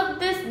because of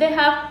this they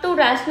have to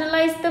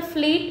rationalize the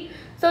fleet.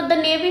 So the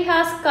Navy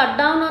has cut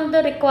down on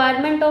the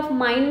requirement of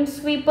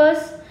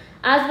minesweepers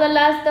as well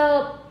as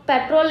the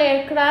patrol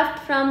aircraft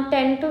from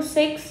 10 to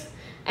 6,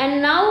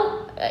 and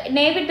now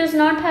Navy does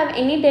not have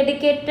any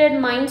dedicated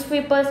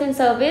minesweepers in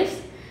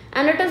service,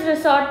 and it is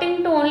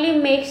resorting to only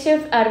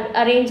makeshift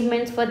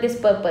arrangements for this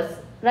purpose,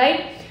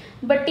 right?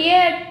 But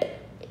yet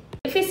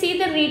if you see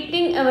the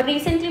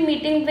recently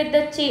meeting with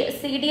the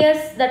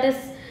CDS, that is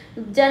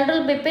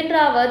General Bipin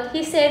Rawat,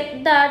 he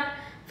said that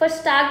for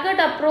staggered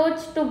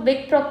approach to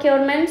big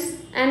procurements,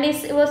 and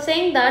he was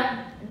saying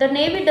that the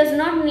Navy does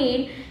not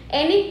need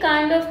any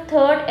kind of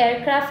third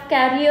aircraft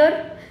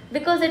carrier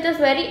because it is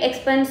very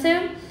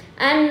expensive,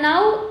 and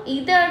now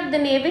either the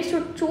Navy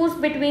should choose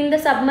between the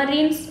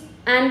submarines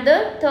and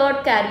the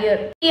third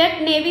carrier.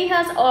 Yet Navy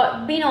has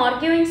been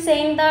arguing,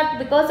 saying that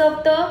because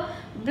of the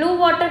Blue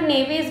Water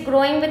Navy is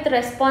growing with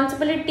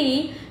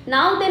responsibility,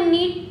 now they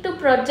need to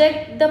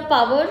project the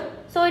power.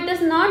 So it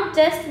is not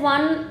just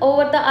one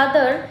over the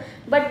other,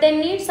 but they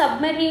need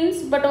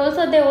submarines, but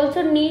also they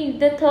also need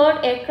the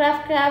third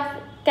aircraft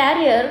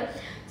carrier,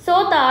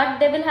 so that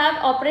they will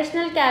have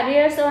operational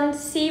carriers on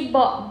sea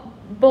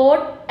board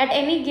at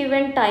any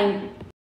given time.